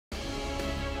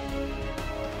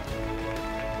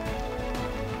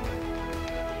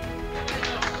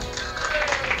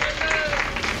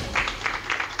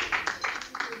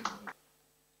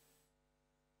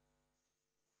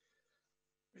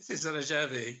Mrs.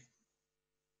 Rajavi,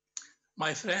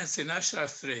 my friends in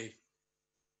اشرف,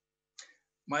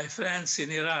 my friends in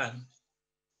Iran,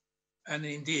 and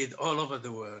indeed all over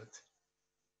the world.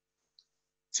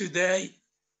 Today,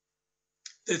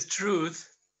 the truth,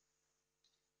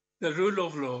 the rule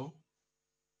of law,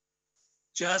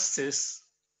 justice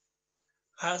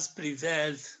has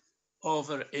prevailed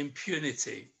over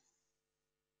impunity.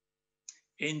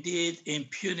 Indeed,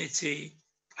 impunity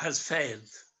has failed.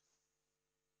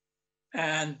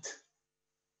 And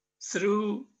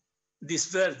through this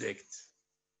verdict,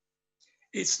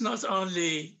 it's not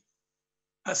only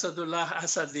Asadullah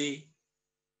Azadi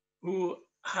who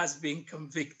has been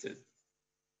convicted,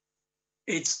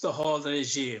 it's the whole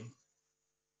regime.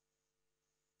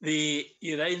 The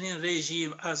Iranian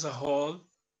regime as a whole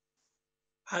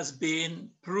has been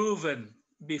proven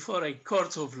before a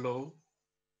court of law,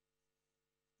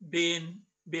 being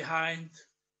behind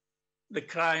the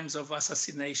crimes of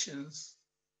assassinations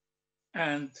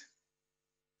and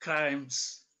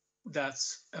crimes that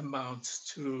amount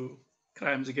to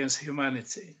crimes against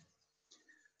humanity.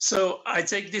 So I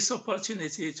take this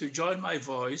opportunity to join my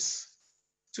voice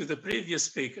to the previous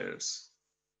speakers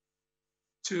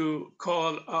to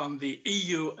call on the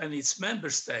EU and its member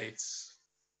states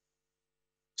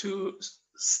to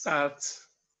start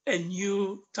a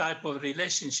new type of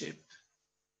relationship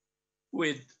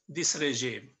with this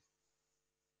regime.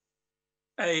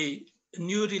 A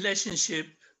new relationship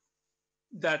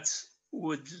that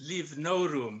would leave no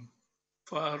room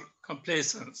for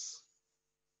complaisance.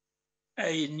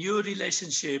 A new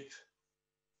relationship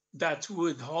that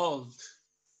would hold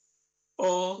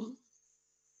all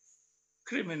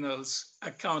criminals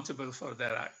accountable for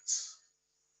their acts.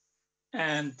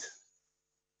 And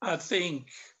I think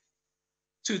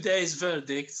today's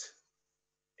verdict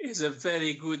is a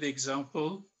very good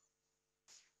example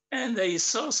and a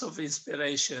source of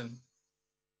inspiration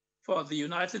for the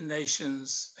United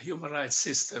Nations human rights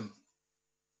system.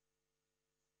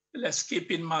 Let's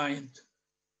keep in mind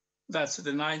that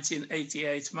the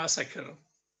 1988 massacre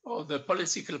of the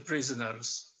political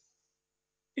prisoners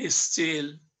is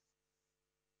still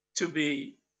to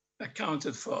be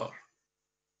accounted for.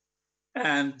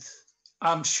 And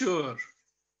I'm sure,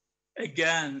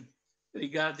 again,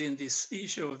 regarding this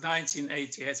issue of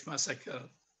 1988 massacre,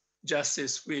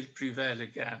 justice will prevail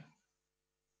again.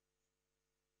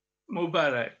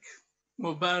 Mubarak,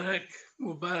 Mubarak,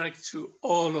 Mubarak to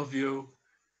all of you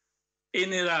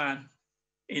in Iran,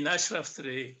 in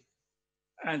اشرف,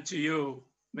 and to you,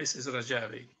 Mrs.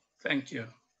 Rajavi. Thank you.